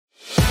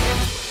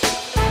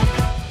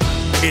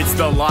It's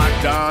the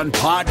Locked On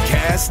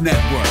Podcast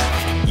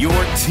Network, your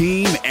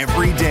team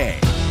every day.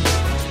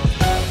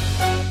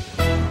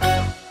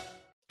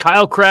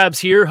 Kyle Krabs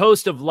here,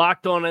 host of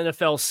Locked On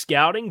NFL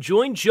Scouting.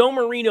 Join Joe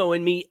Marino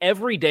and me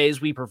every day as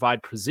we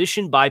provide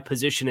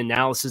position-by-position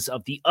analysis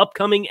of the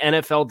upcoming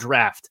NFL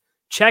Draft.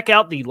 Check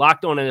out the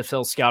Locked On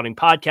NFL Scouting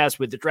podcast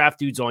with the Draft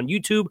Dudes on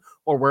YouTube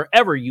or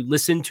wherever you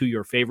listen to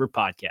your favorite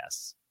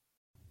podcasts.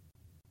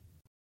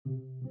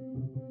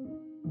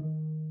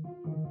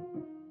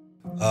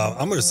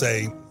 I'm going to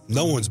say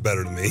no one's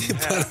better than me.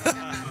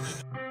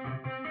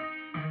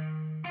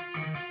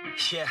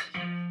 Yeah,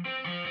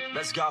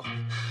 let's go.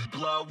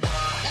 Blow up.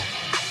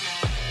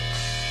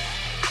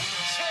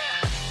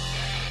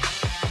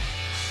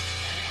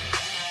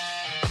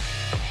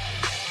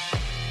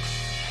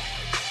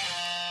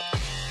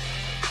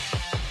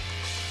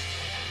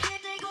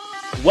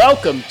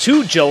 Welcome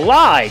to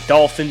July,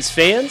 Dolphins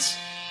fans.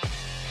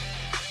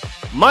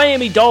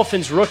 Miami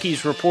Dolphins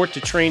rookies report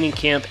to training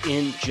camp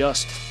in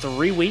just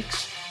 3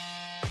 weeks.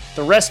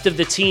 The rest of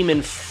the team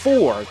in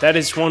 4. That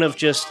is one of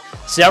just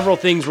several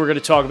things we're going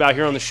to talk about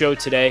here on the show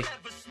today.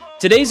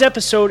 Today's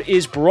episode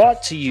is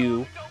brought to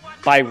you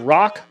by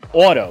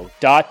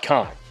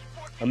RockAuto.com.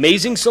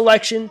 Amazing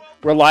selection,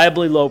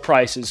 reliably low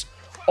prices,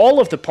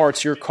 all of the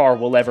parts your car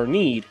will ever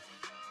need.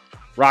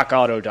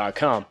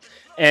 RockAuto.com.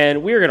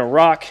 And we're going to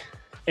rock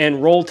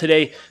and roll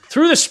today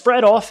through the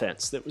spread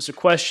offense. That was a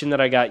question that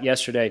I got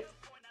yesterday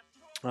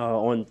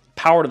on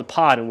Power to the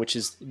Pod, in which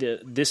is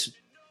this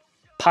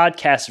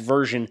podcast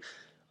version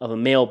of a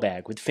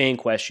mailbag with fan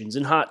questions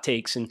and hot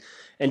takes and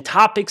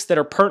topics that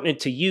are pertinent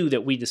to you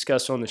that we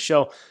discuss on the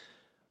show.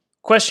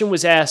 Question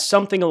was asked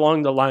something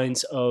along the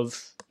lines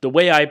of the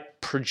way I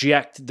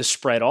project the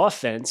spread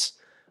offense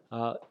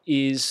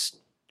makes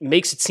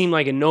it seem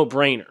like a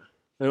no-brainer.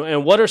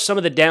 And what are some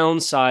of the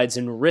downsides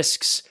and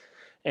risks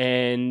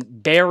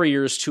and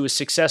barriers to a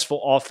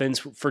successful offense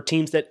for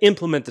teams that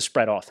implement the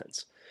spread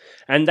offense?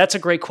 And that's a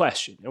great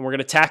question, and we're going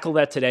to tackle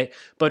that today.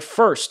 But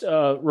first,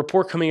 a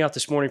report coming out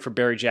this morning from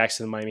Barry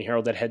Jackson of the Miami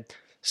Herald that had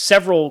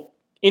several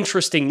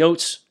interesting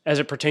notes as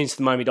it pertains to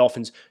the Miami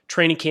Dolphins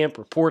training camp,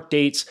 report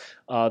dates,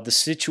 the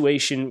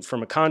situation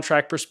from a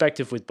contract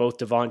perspective with both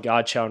Davon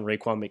Godchaux and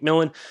Raekwon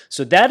McMillan.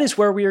 So that is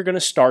where we are going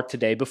to start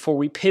today before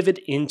we pivot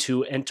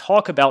into and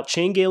talk about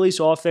Chan Gailey's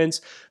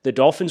offense, the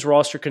Dolphins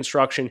roster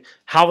construction,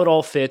 how it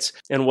all fits,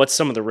 and what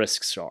some of the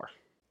risks are.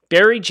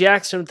 Barry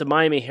Jackson of the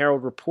Miami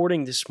Herald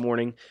reporting this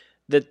morning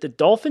that the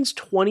Dolphins'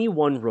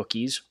 21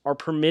 rookies are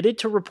permitted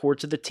to report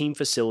to the team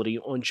facility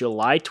on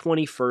July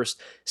 21st,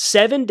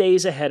 7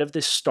 days ahead of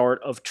the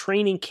start of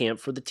training camp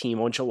for the team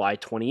on July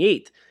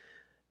 28th.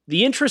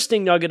 The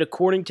interesting nugget,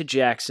 according to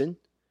Jackson,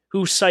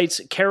 who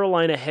cites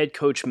Carolina head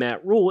coach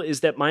Matt Rule, is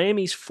that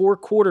Miami's 4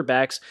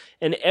 quarterbacks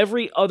and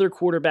every other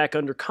quarterback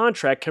under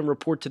contract can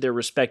report to their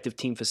respective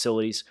team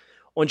facilities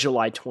on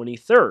July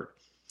 23rd.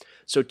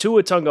 So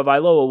Tua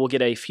Tagovailoa will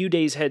get a few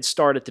days head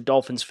start at the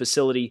Dolphins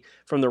facility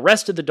from the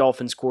rest of the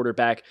Dolphins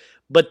quarterback,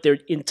 but their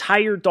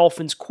entire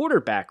Dolphins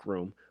quarterback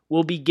room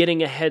will be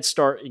getting a head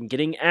start and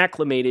getting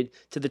acclimated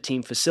to the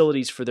team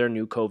facilities for their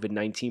new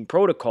COVID-19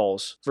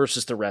 protocols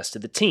versus the rest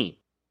of the team.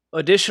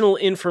 Additional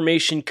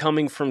information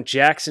coming from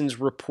Jackson's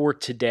report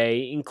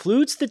today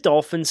includes the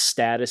Dolphins'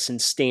 status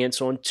and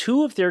stance on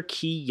 2 of their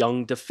key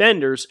young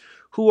defenders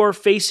who are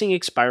facing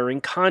expiring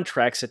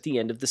contracts at the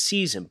end of the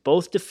season.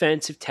 Both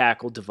defensive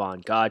tackle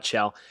Davon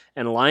Godchaux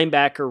and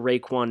linebacker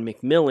Raekwon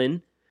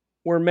McMillan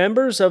were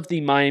members of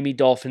the Miami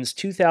Dolphins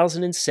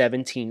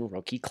 2017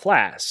 rookie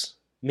class.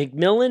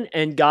 McMillan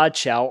and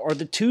Godchaux are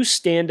the 2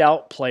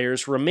 standout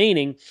players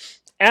remaining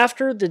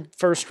after the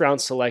first-round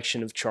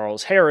selection of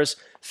Charles Harris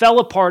fell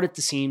apart at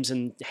the seams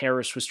and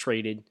Harris was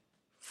traded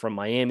from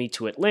Miami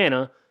to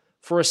Atlanta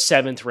for a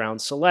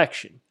 7th-round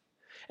selection.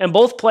 And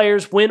both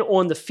players, when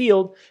on the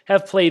field,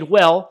 have played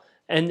well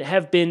and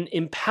have been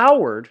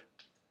empowered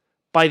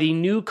by the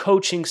new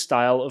coaching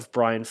style of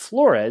Brian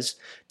Flores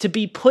to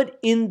be put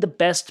in the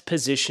best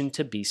position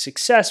to be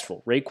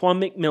successful.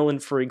 Raekwon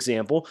McMillan, for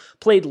example,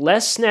 played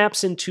less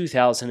snaps in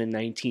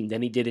 2019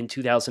 than he did in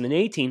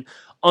 2018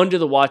 under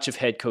the watch of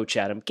head coach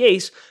Adam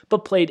Gase,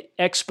 but played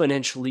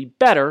exponentially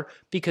better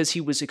because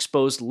he was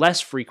exposed less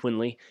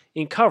frequently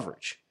in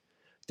coverage.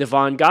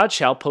 Davon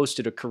Godchaux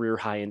posted a career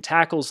high in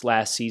tackles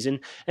last season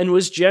and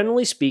was,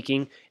 generally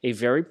speaking, a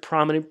very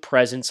prominent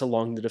presence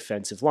along the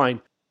defensive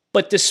line.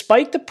 But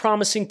despite the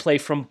promising play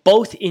from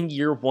both in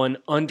year 1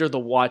 under the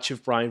watch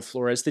of Brian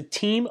Flores, the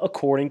team,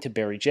 according to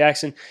Barry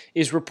Jackson,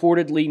 is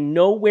reportedly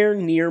nowhere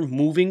near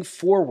moving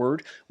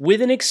forward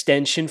with an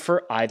extension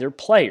for either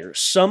player.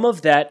 Some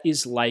of that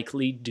is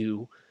likely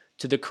due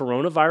to the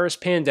coronavirus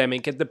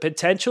pandemic and the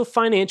potential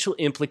financial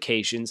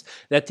implications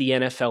that the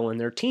NFL and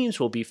their teams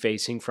will be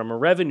facing from a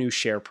revenue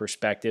share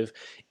perspective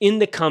in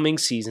the coming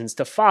seasons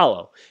to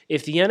follow.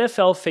 If the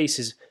NFL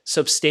faces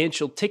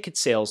substantial ticket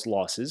sales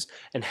losses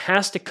and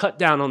has to cut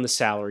down on the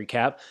salary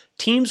cap,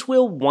 teams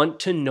will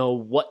want to know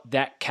what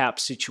that cap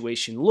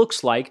situation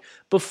looks like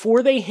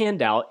before they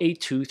hand out a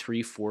 $2,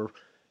 $3, $4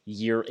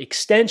 year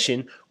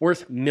extension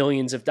worth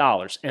millions of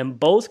dollars. And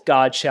both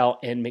Godshall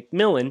and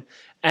McMillan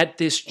at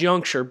this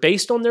juncture,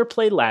 based on their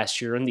play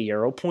last year and the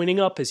arrow pointing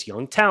up as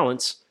young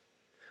talents,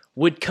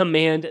 would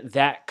command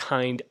that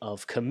kind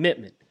of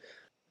commitment.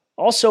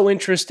 Also,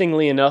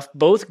 interestingly enough,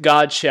 both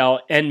Godshall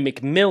and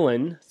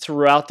McMillan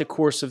throughout the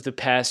course of the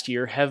past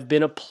year have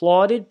been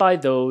applauded by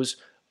those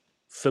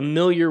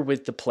familiar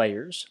with the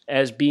players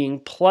as being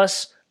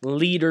plus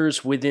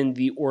leaders within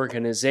the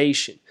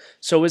organization.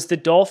 So as the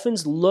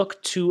Dolphins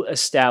look to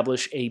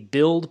establish a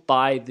build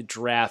by the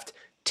draft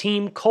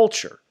team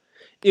culture,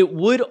 it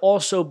would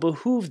also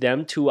behoove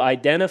them to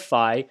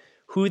identify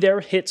who their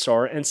hits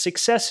are and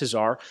successes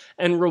are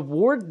and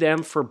reward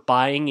them for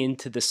buying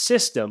into the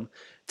system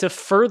to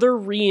further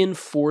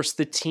reinforce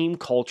the team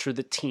culture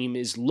the team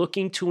is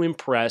looking to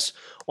impress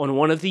on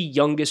one of the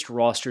youngest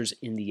rosters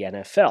in the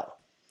NFL.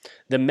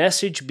 The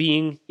message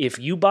being, if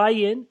you buy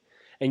in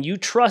and you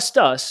trust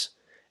us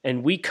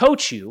and we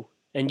coach you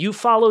and you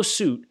follow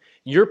suit,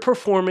 your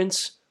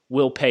performance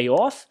will pay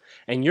off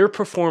and your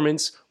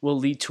performance will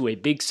lead to a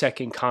big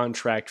second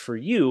contract for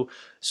you,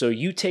 so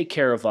you take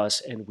care of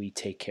us and we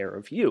take care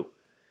of you.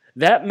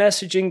 That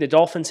messaging, the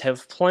Dolphins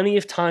have plenty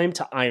of time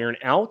to iron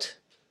out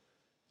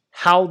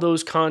how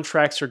those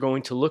contracts are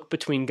going to look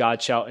between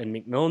Godshall and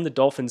McMillan. The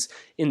Dolphins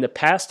in the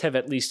past have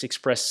at least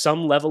expressed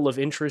some level of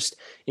interest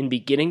in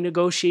beginning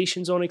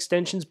negotiations on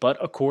extensions, but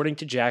according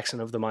to Jackson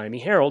of the Miami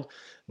Herald,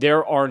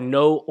 there are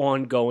no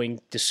ongoing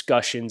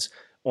discussions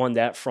on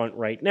that front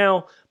right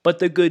now. But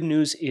the good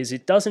news is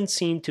it doesn't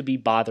seem to be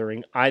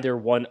bothering either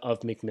one of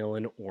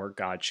McMillan or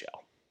Godshall.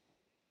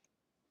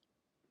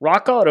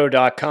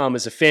 RockAuto.com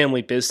is a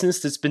family business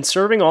that's been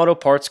serving auto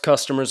parts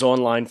customers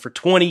online for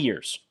 20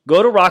 years.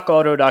 Go to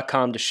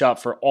RockAuto.com to shop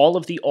for all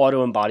of the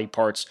auto and body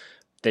parts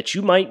that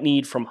you might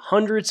need from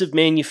hundreds of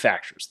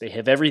manufacturers. They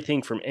have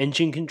everything from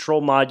engine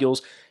control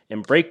modules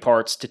and brake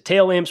parts to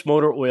tail lamps,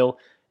 motor oil,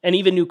 and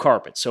even new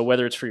carpets. So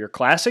whether it's for your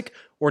classic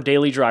or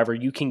daily driver,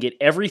 you can get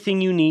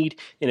everything you need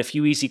in a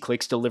few easy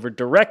clicks delivered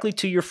directly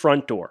to your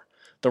front door.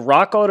 The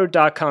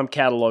RockAuto.com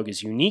catalog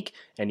is unique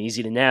and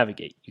easy to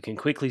navigate. You can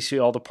quickly see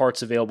all the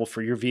parts available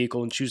for your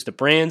vehicle and choose the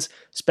brands,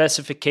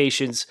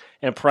 specifications,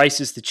 and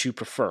prices that you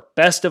prefer.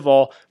 Best of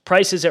all,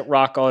 prices at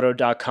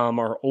RockAuto.com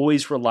are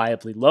always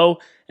reliably low,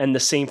 and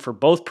the same for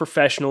both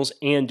professionals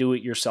and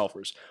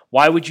do-it-yourselfers.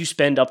 Why would you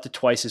spend up to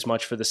twice as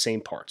much for the same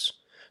parts?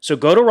 So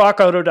go to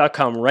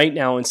RockAuto.com right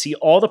now and see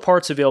all the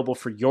parts available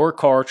for your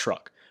car or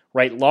truck.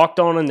 Write Locked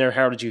On in their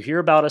How Did You Hear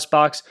About Us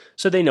box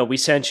so they know we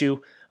sent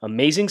you.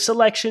 Amazing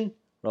selection,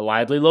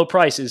 reliably low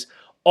prices,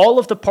 all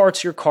of the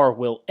parts your car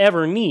will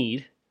ever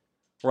need.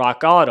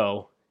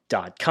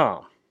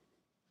 RockAuto.com.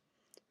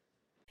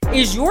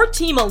 Is your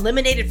team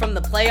eliminated from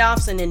the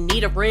playoffs and in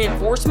need of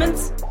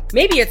reinforcements?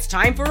 Maybe it's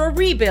time for a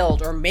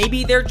rebuild, or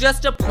maybe they're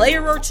just a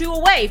player or two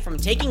away from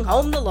taking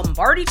home the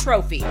Lombardi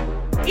Trophy.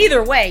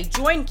 Either way,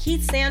 join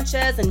Keith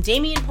Sanchez and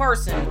Damian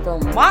Parson for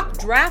Mock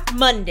Draft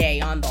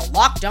Monday on the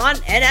Locked On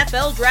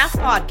NFL Draft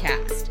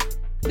Podcast.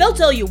 They'll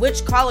tell you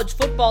which college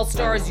football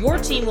stars your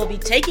team will be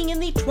taking in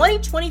the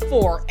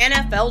 2024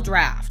 NFL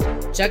Draft.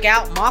 Check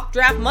out Mock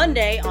Draft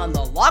Monday on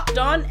the Locked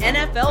On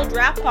NFL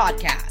Draft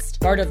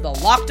Podcast, part of the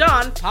Locked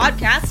On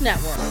Podcast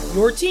Network,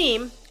 your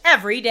team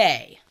every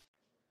day.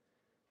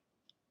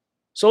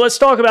 So let's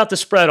talk about the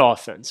spread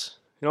offense.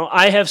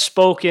 I have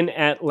spoken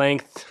at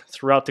length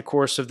throughout the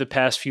course of the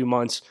past few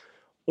months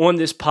on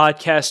this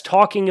podcast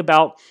talking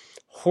about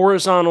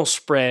horizontal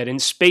spread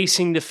and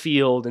spacing the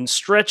field and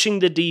stretching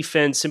the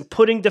defense and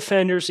putting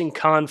defenders in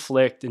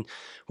conflict. And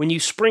when you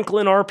sprinkle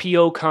in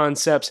RPO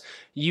concepts,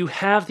 you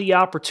have the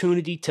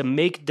opportunity to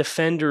make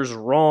defenders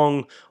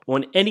wrong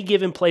on any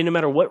given play, no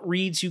matter what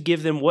reads you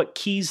give them, what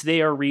keys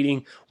they are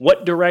reading,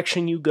 what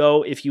direction you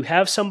go. If you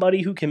have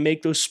somebody who can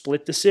make those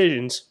split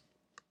decisions,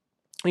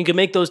 you can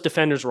make those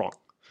defenders wrong.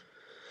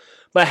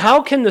 But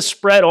how can the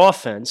spread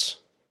offense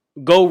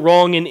go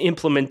wrong in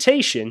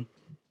implementation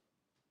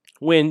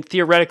when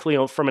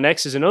theoretically, from an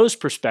X's and O's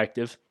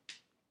perspective,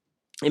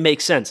 it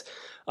makes sense?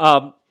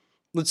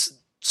 Let's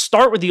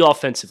start with the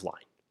offensive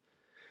line,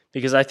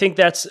 because I think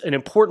that's an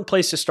important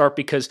place to start,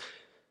 because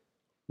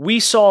we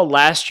saw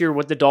last year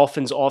what the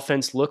Dolphins'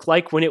 offense looked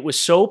like when it was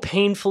so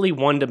painfully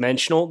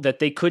one-dimensional that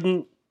they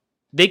couldn't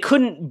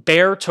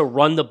bear to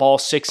run the ball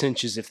 6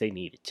 inches if they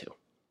needed to.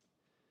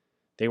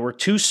 They were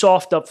too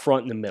soft up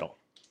front in the middle.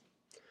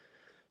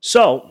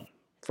 So,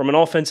 from an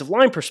offensive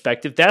line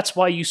perspective, that's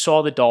why you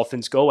saw the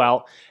Dolphins go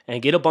out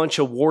and get a bunch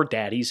of war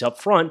daddies up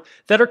front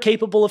that are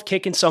capable of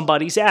kicking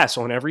somebody's ass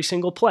on every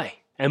single play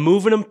and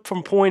moving them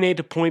from point A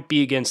to point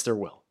B against their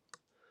will.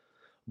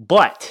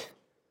 But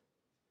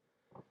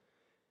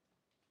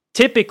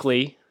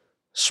typically,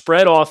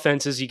 spread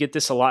offenses, you get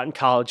this a lot in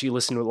college. You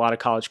listen to a lot of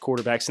college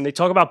quarterbacks, and they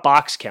talk about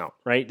box count,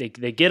 right?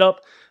 They get up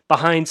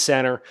behind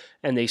center,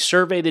 and they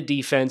survey the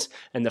defense,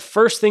 and the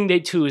first thing they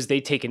do is they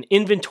take an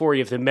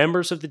inventory of the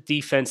members of the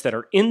defense that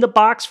are in the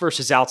box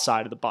versus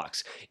outside of the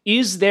box.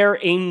 Is there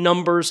a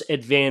numbers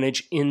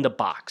advantage in the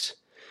box?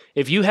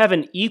 If you have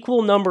an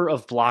equal number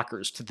of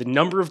blockers to the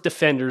number of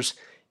defenders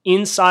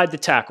inside the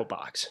tackle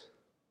box,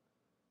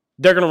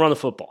 they're going to run the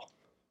football.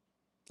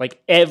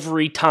 Like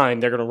every time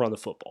they're going to run the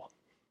football.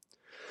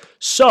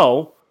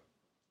 So,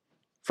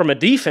 from a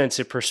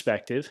defensive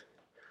perspective,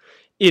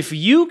 if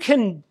you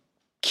can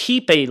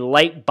keep a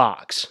light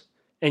box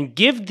and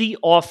give the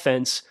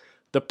offense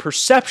the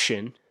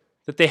perception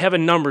that they have a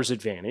numbers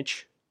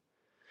advantage,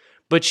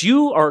 but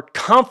you are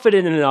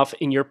confident enough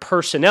in your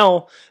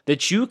personnel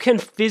that you can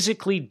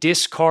physically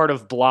discard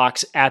of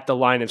blocks at the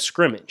line of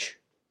scrimmage,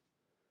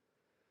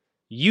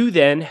 you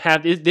then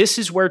have, this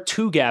is where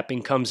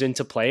two-gapping comes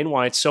into play and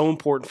why it's so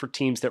important for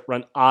teams that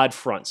run odd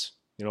fronts.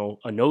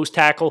 A nose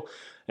tackle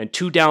and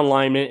 2 down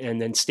linemen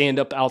and then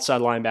stand-up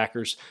outside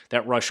linebackers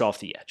that rush off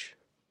the edge.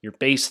 Your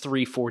base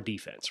 3-4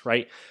 defense,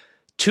 right?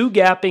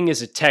 Two-gapping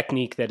is a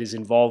technique that is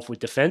involved with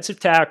defensive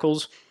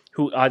tackles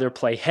who either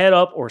play head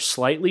up or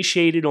slightly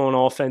shaded on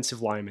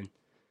offensive linemen.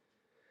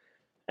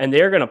 And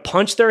they're going to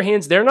punch their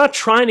hands. They're not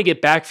trying to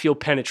get backfield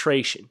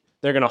penetration.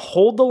 They're going to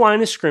hold the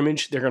line of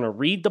scrimmage. They're going to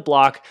read the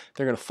block.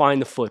 They're going to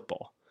find the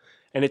football.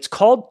 And it's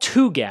called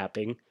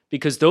two-gapping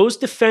because those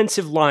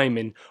defensive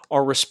linemen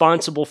are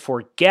responsible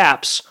for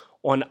gaps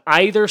on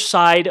either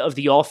side of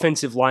the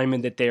offensive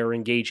lineman that they are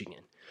engaging in.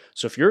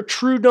 So if you're a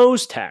true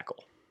nose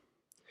tackle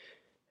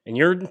and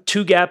you're in a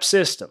two-gap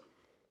system,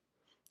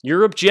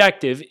 your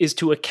objective is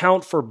to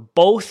account for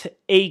both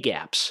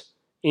A-gaps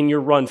in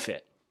your run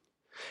fit.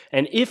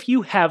 And if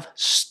you have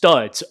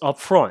studs up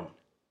front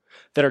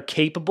that are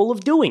capable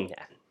of doing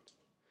that,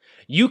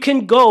 you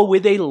can go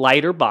with a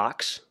lighter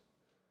box,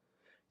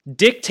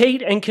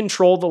 dictate and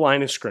control the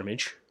line of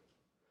scrimmage.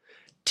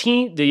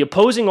 The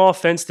opposing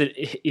offense that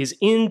is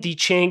in the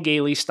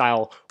Gailey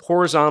style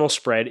horizontal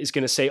spread is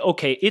going to say,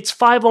 okay, it's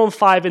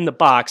 5-on-5 in the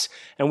box,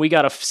 and we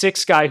got a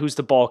 6 guy who's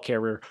the ball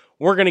carrier.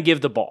 We're going to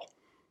give the ball.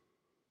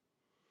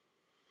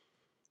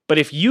 But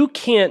if you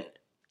can't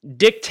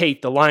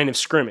dictate the line of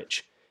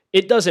scrimmage,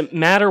 it doesn't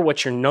matter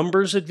what your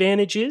numbers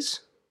advantage is.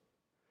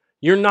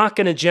 You're not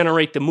going to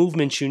generate the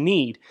movements you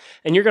need,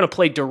 and you're going to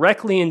play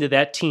directly into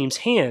that team's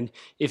hand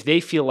if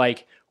they feel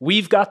like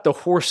we've got the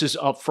horses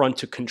up front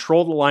to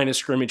control the line of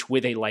scrimmage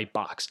with a light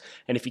box.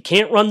 And if you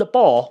can't run the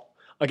ball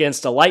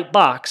against a light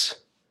box,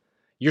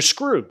 you're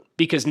screwed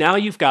because now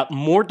you've got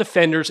more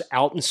defenders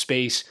out in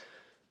space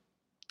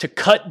to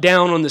cut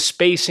down on the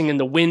spacing and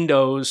the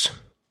windows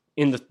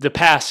in the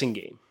passing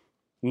game.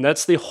 And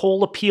that's the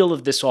whole appeal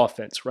of this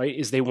offense, right?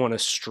 Is they want to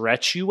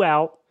stretch you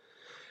out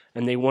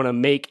and they want to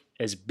make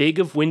as big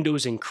of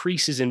windows and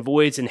creases and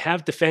voids and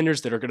have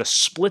defenders that are going to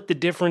split the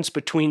difference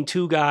between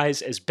two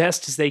guys as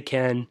best as they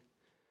can.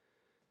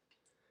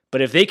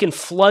 But if they can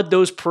flood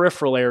those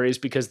peripheral areas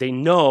because they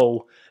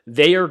know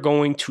they are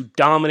going to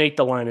dominate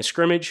the line of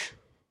scrimmage,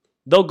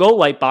 they'll go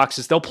light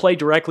boxes, they'll play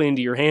directly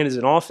into your hand as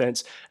an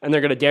offense, and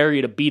they're going to dare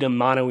you to beat them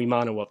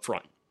mano-a-mano up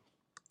front.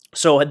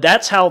 So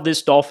that's how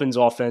this Dolphins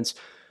offense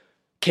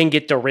can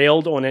get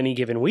derailed on any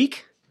given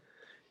week,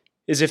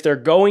 is if they're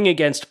going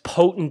against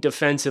potent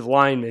defensive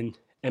linemen,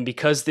 and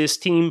because this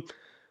team,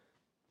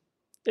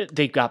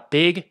 they've got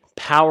big,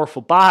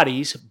 powerful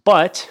bodies,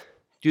 but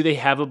do they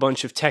have a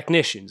bunch of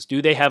technicians?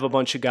 Do they have a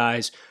bunch of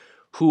guys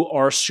who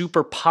are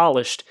super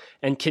polished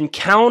and can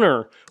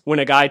counter when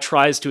a guy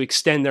tries to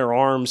extend their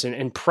arms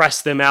and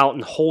press them out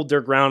and hold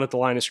their ground at the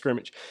line of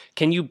scrimmage?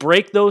 Can you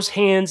break those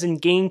hands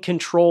and gain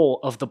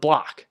control of the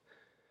block?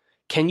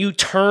 Can you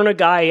turn a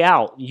guy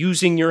out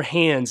using your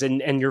hands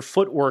and your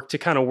footwork to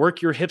kind of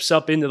work your hips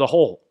up into the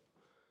hole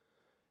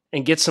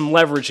and get some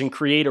leverage and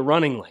create a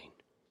running lane?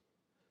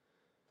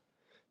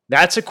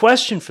 That's a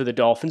question for the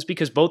Dolphins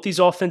because both these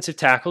offensive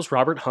tackles,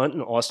 Robert Hunt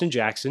and Austin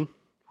Jackson,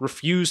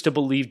 refuse to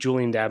believe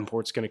Julian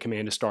Davenport's going to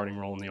command a starting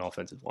role in the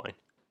offensive line.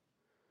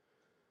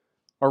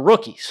 Are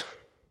rookies.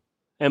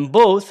 And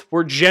both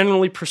were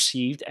generally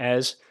perceived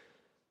as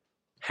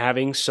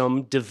having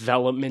some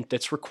development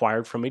that's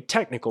required from a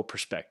technical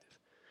perspective.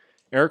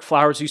 Eric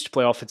Flowers used to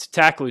play offensive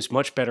tackle. He's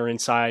much better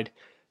inside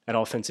at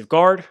offensive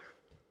guard.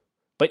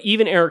 But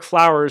even Eric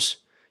Flowers,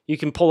 you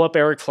can pull up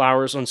Eric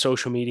Flowers on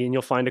social media and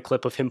you'll find a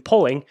clip of him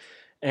pulling,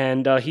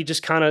 and he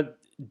just kind of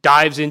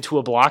dives into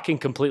a block and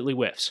completely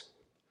whiffs.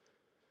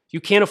 You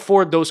can't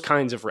afford those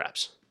kinds of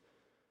reps.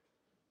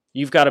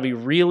 You've got to be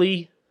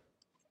really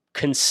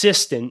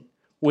consistent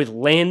with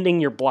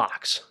landing your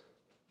blocks.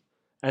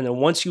 And then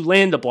once you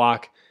land the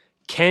block,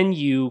 can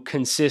you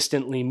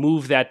consistently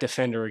move that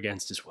defender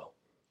against his will?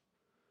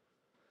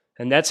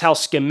 And that's how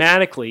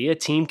schematically a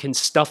team can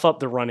stuff up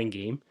the running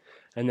game.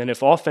 And then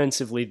if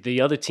offensively the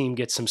other team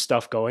gets some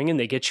stuff going and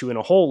they get you in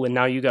a hole and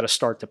now you got to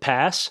start to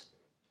pass,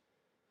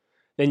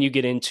 then you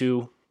get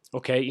into,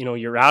 okay,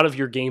 you're out of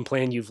your game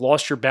plan. You've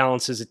lost your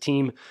balance as a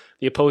team.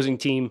 The opposing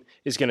team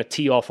is going to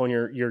tee off on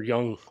your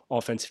young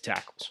offensive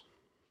tackles.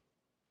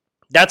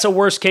 That's a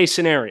worst case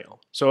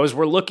scenario. So as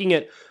we're looking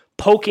at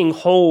poking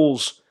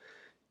holes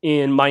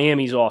in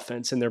Miami's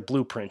offense and their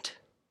blueprint,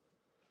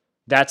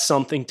 that's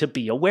something to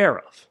be aware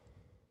of.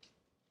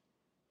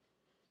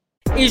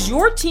 Is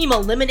your team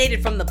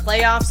eliminated from the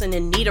playoffs and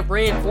in need of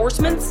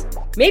reinforcements?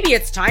 Maybe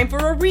it's time for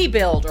a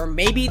rebuild, or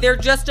maybe they're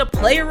just a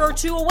player or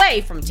two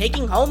away from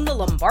taking home the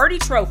Lombardi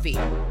Trophy.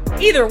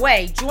 Either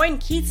way, join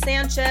Keith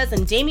Sanchez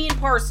and Damian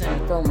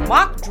Parson for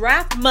Mock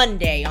Draft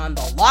Monday on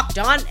the Locked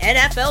On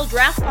NFL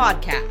Draft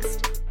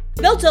Podcast.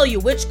 They'll tell you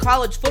which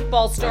college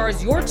football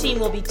stars your team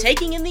will be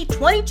taking in the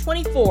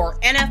 2024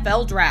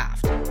 NFL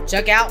Draft.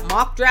 Check out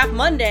Mock Draft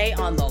Monday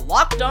on the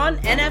Locked On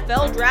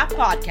NFL Draft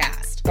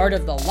Podcast, part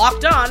of the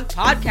Locked On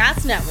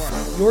Podcast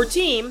Network, your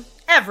team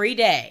every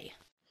day.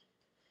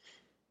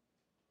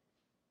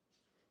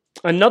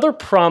 Another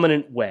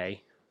prominent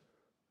way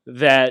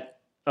that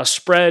a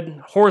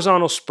spread,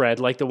 horizontal spread,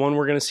 like the one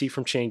we're going to see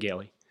from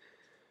Gailey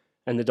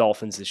and the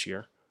Dolphins this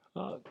year,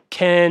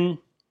 can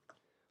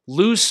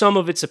lose some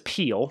of its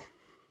appeal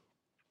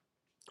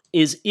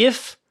is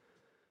if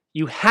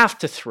you have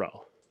to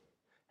throw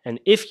and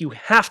if you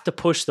have to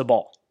push the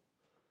ball.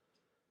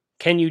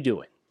 Can you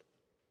do it?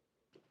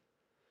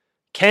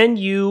 Can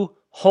you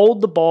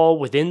hold the ball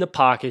within the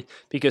pocket?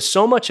 Because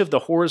so much of the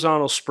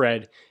horizontal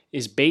spread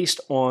is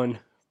based on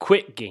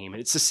quick game.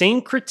 And it's the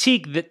same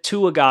critique that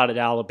Tua got at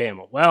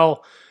Alabama.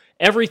 Well,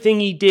 everything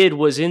he did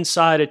was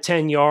inside of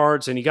 10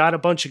 yards, and he got a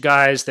bunch of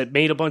guys that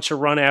made a bunch of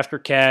run after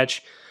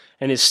catch,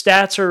 and his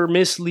stats are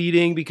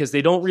misleading because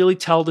they don't really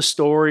tell the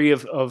story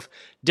of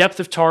depth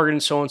of target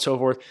and so on and so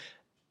forth.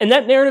 And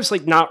that narrative's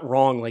like not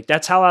wrong. Like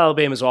that's how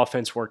Alabama's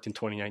offense worked in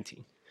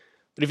 2019.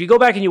 But if you go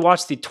back and you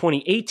watch the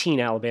 2018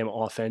 Alabama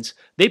offense,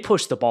 they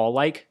pushed the ball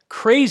like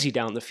crazy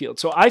down the field.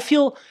 So I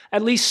feel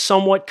at least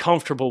somewhat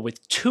comfortable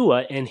with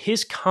Tua and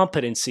his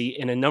competency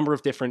in a number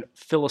of different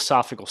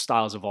philosophical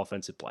styles of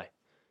offensive play.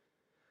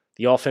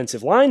 The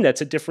offensive line,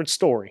 that's a different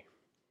story.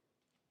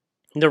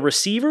 The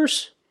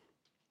receivers,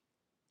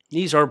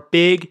 these are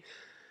big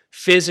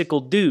physical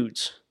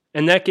dudes.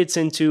 And that gets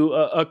into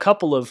a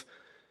couple of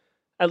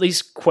at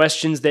least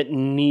questions that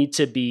need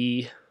to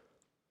be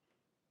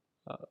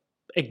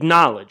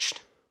acknowledged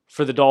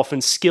for the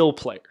Dolphins' skill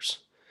players.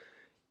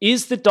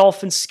 Is the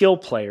Dolphins' skill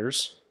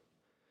players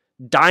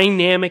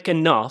dynamic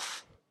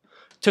enough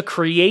to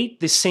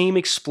create the same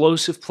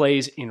explosive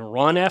plays in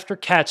run after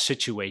catch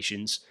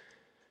situations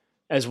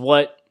as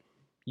what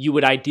you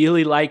would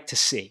ideally like to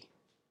see?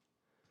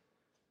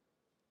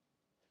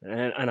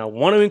 And I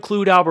want to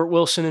include Albert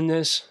Wilson in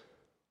this,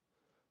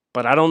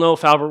 but I don't know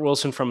if Albert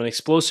Wilson from an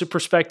explosive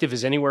perspective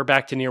is anywhere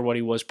back to near what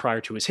he was prior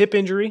to his hip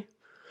injury.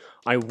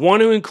 I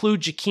want to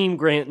include Jakeem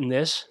Grant in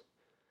this,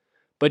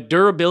 but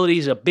durability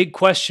is a big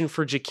question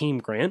for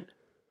Jakeem Grant.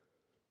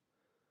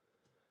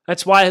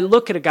 That's why I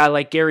look at a guy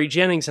like Gary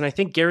Jennings, and I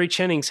think Gary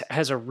Jennings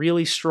has a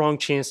really strong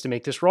chance to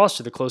make this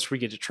roster the closer we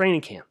get to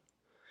training camp.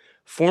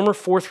 Former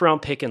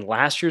fourth-round pick in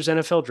last year's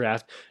NFL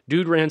draft,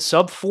 dude ran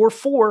sub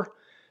 4.4,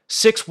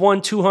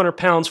 6'1", 200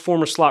 pounds,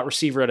 former slot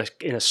receiver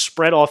in a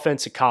spread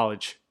offense at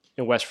college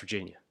in West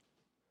Virginia.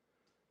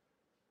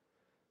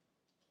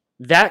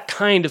 That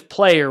kind of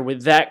player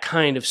with that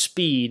kind of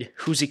speed,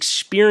 who's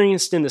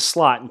experienced in the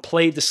slot and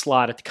played the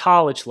slot at the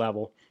college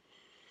level,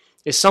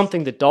 is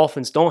something that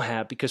Dolphins don't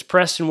have because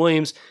Preston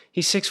Williams,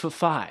 he's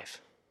 6'5".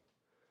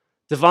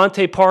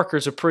 Devontae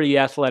Parker's a pretty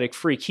athletic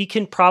freak. He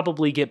can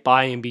probably get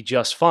by and be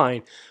just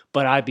fine,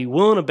 but I'd be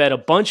willing to bet a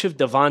bunch of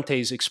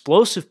Devontae's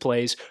explosive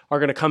plays are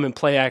going to come in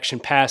play action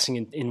passing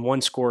in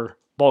one-score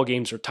ball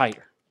games or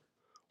tighter,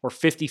 or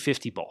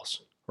 50-50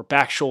 balls, or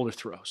back shoulder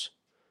throws.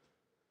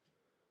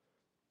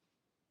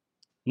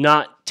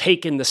 Not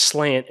taking the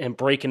slant and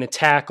breaking a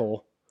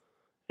tackle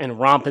and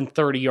romping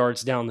 30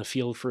 yards down the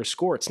field for a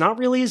score. It's not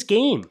really his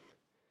game.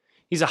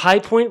 He's a high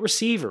point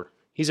receiver.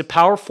 He's a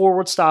power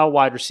forward style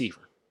wide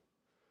receiver.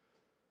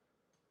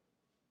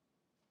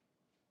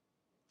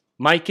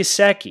 Mike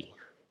Gesicki,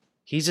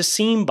 he's a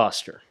seam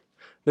buster.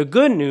 The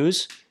good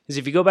news is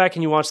if you go back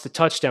and you watch the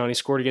touchdown he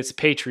scored against the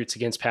Patriots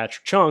against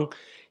Patrick Chung,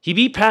 he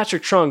beat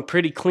Patrick Chung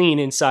pretty clean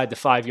inside the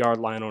 5-yard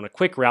line on a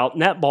quick route,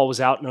 and that ball was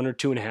out in under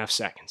 2.5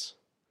 seconds.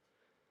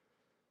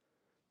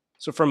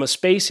 So from a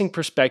spacing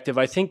perspective,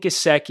 I think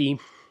Gesicki,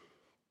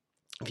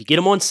 if you get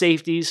him on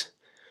safeties,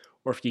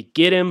 or if you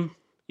get him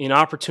in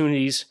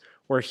opportunities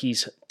where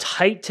he's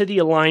tight to the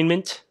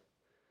alignment,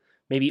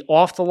 maybe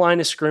off the line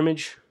of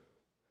scrimmage,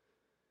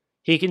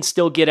 he can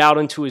still get out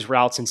into his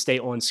routes and stay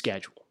on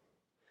schedule.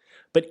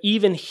 But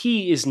even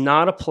he is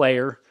not a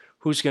player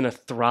who's going to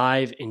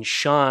thrive and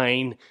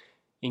shine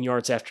in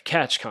yards after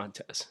catch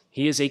contests.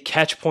 He is a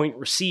catch point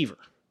receiver.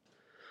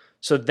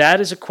 So that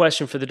is a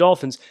question for the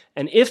Dolphins.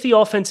 And if the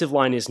offensive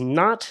line is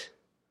not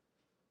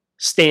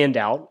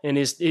standout and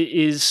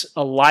is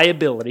a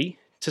liability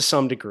to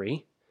some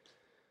degree,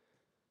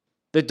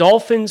 the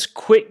Dolphins'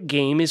 quick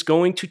game is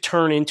going to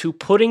turn into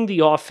putting the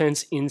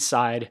offense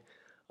inside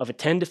of a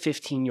 10 to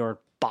 15 yard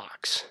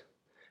box.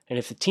 And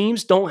if the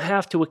teams don't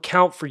have to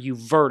account for you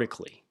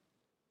vertically,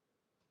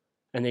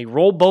 and they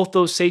roll both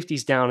those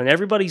safeties down and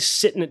everybody's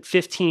sitting at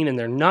 15 and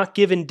they're not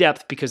given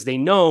depth because they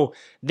know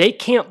they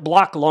can't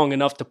block long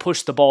enough to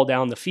push the ball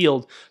down the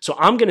field. So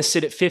I'm going to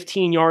sit at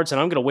 15 yards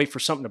and I'm going to wait for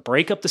something to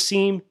break up the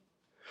seam,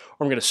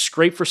 or I'm going to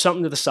scrape for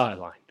something to the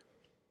sideline.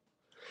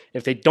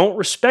 If they don't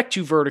respect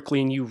you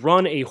vertically and you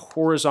run a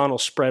horizontal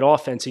spread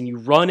offense and you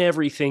run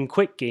everything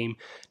quick game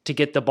to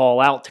get the ball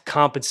out to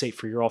compensate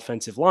for your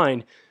offensive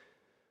line,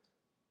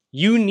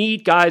 you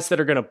need guys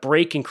that are going to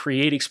break and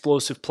create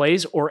explosive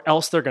plays, or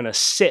else they're going to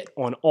sit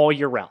on all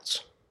your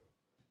routes.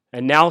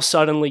 And now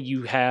suddenly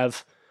you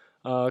have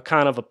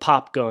kind of a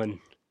pop gun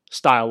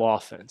style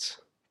offense.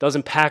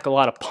 Doesn't pack a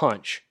lot of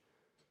punch.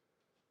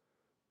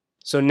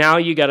 So now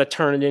you got to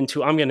turn it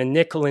into, I'm going to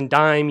nickel and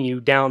dime you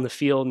down the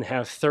field and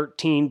have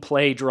 13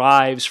 play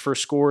drives for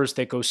scores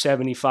that go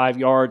 75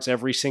 yards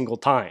every single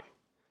time.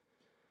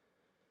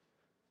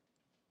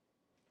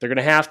 They're going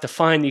to have to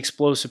find the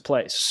explosive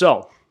plays.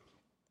 So,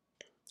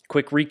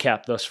 quick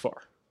recap thus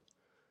far.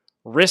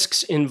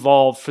 Risks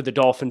involved for the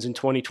Dolphins in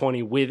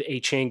 2020 with a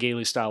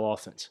Gailey style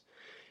offense.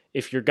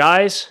 If your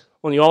guys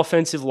on the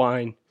offensive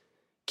line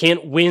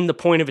can't win the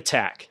point of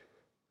attack,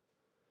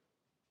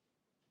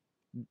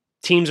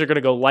 teams are going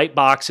to go light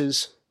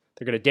boxes,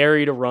 they're going to dare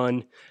you to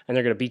run, and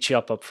they're going to beat you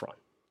up front.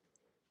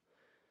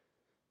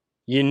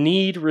 You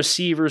need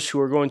receivers who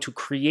are going to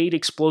create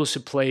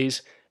explosive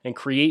plays and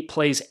create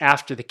plays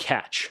after the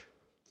catch.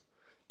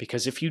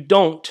 Because if you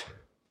don't,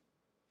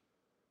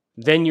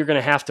 then you're going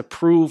to have to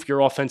prove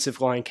your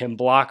offensive line can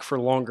block for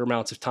longer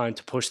amounts of time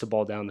to push the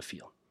ball down the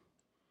field.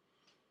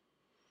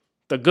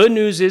 The good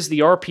news is the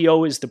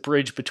RPO is the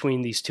bridge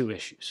between these two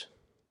issues.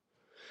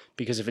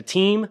 Because if a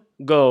team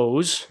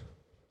goes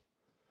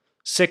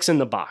 6 in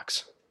the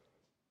box,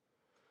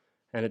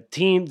 and a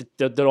team,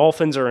 the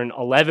Dolphins are in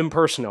 11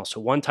 personnel, so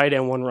 1 tight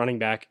end, 1 running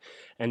back,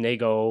 and they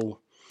go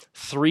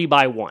 3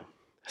 by 1.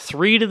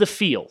 3 to the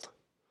field.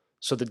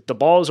 So the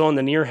ball is on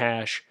the near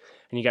hash,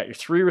 and you got your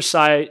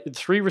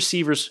 3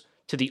 receivers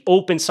to the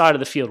open side of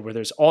the field where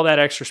there's all that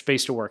extra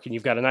space to work, and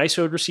you've got an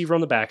ISO'd receiver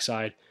on the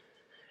backside,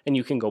 and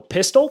you can go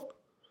pistol,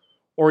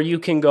 or you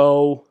can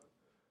go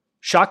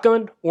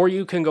shotgun, or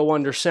you can go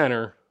under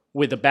center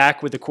with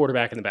the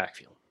quarterback in the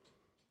backfield.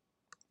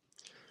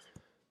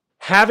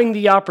 Having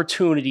the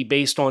opportunity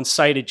based on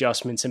sight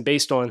adjustments and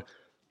based on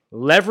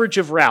leverage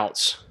of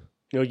routes.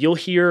 You'll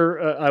hear,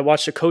 I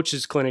watched a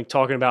coach's clinic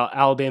talking about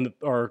Alabama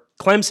or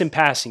Clemson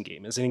passing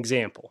game as an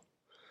example.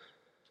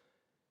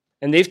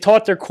 And they've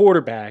taught their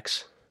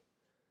quarterbacks,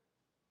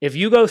 if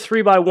you go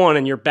 3 by 1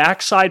 and your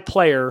backside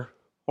player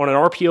on an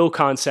RPO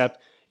concept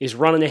is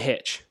running a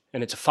hitch,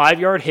 and it's a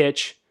 5-yard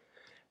hitch,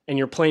 and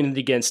you're playing it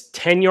against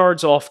 10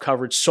 yards off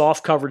coverage,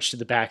 soft coverage to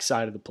the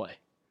backside of the play.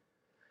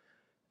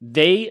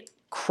 They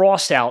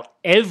cross out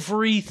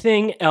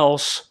everything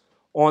else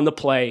on the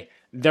play.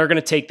 They're going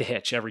to take the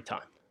hitch every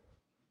time.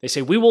 They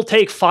say, we will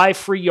take 5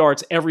 free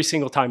yards every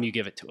single time you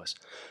give it to us.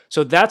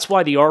 So that's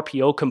why the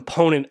RPO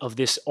component of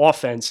this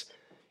offense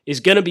is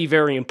going to be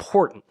very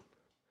important,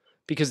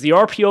 because the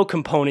RPO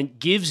component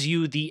gives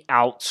you the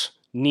outs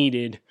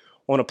needed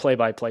on a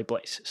play-by-play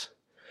basis.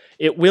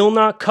 It will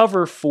not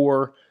cover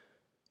for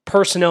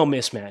personnel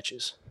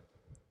mismatches,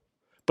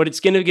 but it's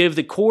going to give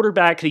the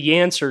quarterback the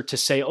answer to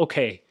say,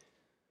 okay,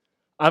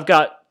 I've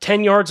got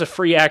 10 yards of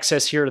free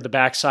access here to the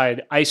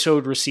backside,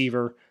 ISO'd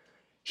receiver.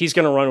 He's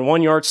going to run a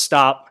 1-yard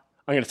stop.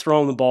 I'm going to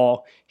throw him the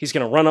ball. He's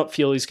going to run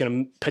upfield. He's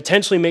going to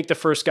potentially make the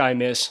first guy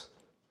miss.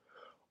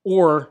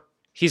 Or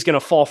he's going to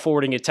fall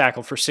forward and get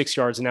tackled for 6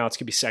 yards, and now it's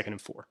going to be 2nd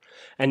and 4.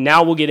 And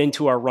now we'll get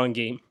into our run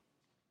game,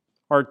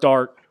 our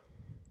dart,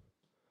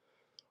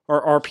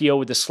 our RPO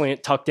with the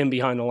slant tucked in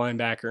behind the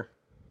linebacker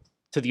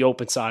to the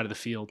open side of the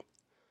field.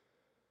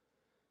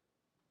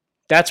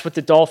 That's what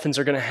the Dolphins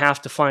are going to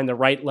have to find the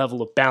right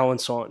level of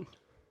balance on.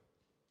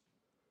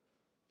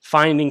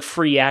 Finding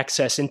free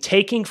access and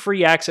taking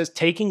free access,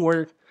 taking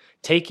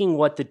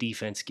what the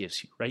defense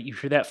gives you, right? You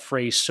hear that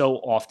phrase so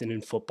often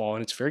in football,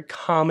 and it's very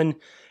common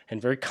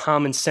and very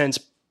common sense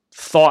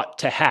thought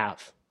to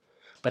have.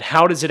 But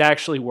how does it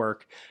actually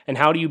work? And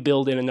how do you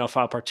build in enough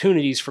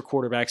opportunities for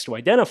quarterbacks to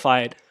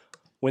identify it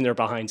when they're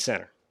behind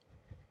center?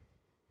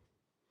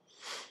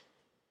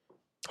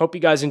 Hope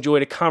you guys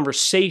enjoyed a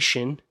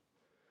conversation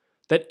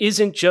that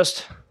isn't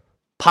just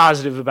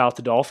positive about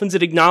the Dolphins.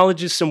 It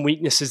acknowledges some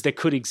weaknesses that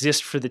could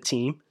exist for the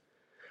team.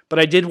 But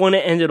I did want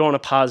to end it on a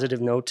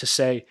positive note to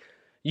say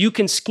you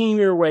can scheme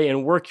your way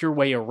and work your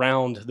way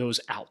around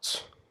those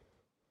outs.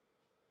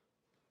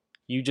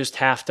 You just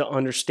have to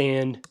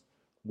understand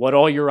what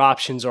all your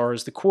options are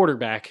as the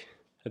quarterback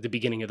at the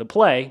beginning of the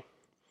play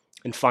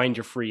and find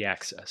your free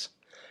access.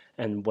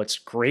 And what's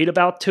great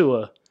about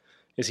Tua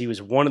is he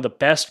was one of the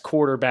best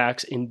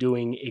quarterbacks in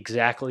doing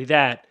exactly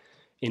that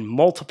in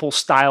multiple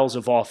styles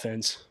of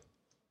offense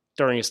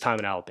during his time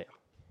in Alabama.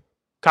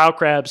 Kyle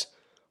Krabs,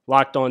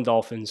 Locked On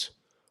Dolphins.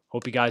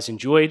 Hope you guys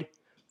enjoyed.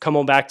 Come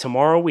on back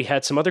tomorrow. We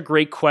had some other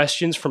great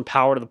questions from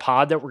Power to the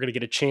Pod that we're going to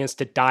get a chance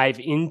to dive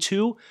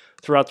into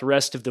throughout the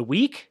rest of the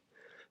week.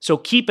 So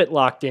keep it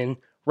locked in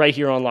right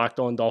here on Locked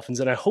On Dolphins,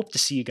 and I hope to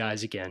see you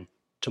guys again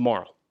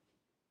tomorrow.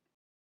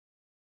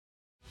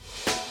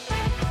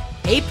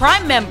 Hey,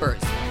 Prime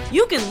members,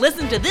 you can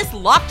listen to this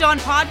Locked On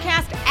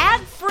podcast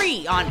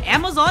ad-free on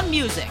Amazon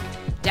Music.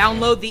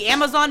 Download the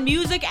Amazon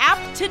Music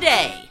app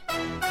today.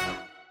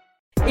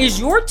 Is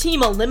your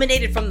team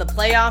eliminated from the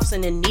playoffs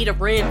and in need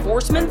of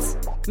reinforcements?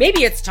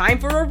 Maybe it's time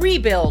for a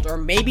rebuild, or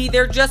maybe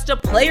they're just a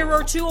player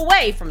or two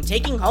away from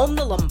taking home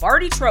the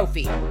Lombardi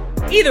Trophy.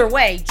 Either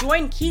way,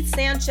 join Keith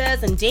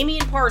Sanchez and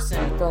Damian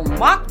Parson for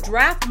Mock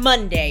Draft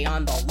Monday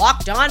on the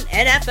Locked On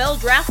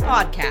NFL Draft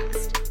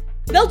Podcast.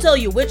 They'll tell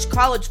you which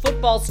college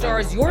football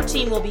stars your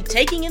team will be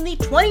taking in the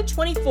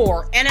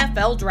 2024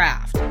 NFL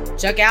Draft.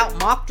 Check out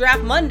Mock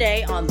Draft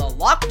Monday on the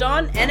Locked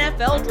On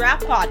NFL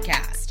Draft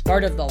Podcast,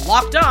 part of the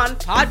Locked On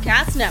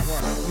Podcast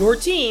Network. Your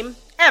team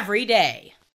every day.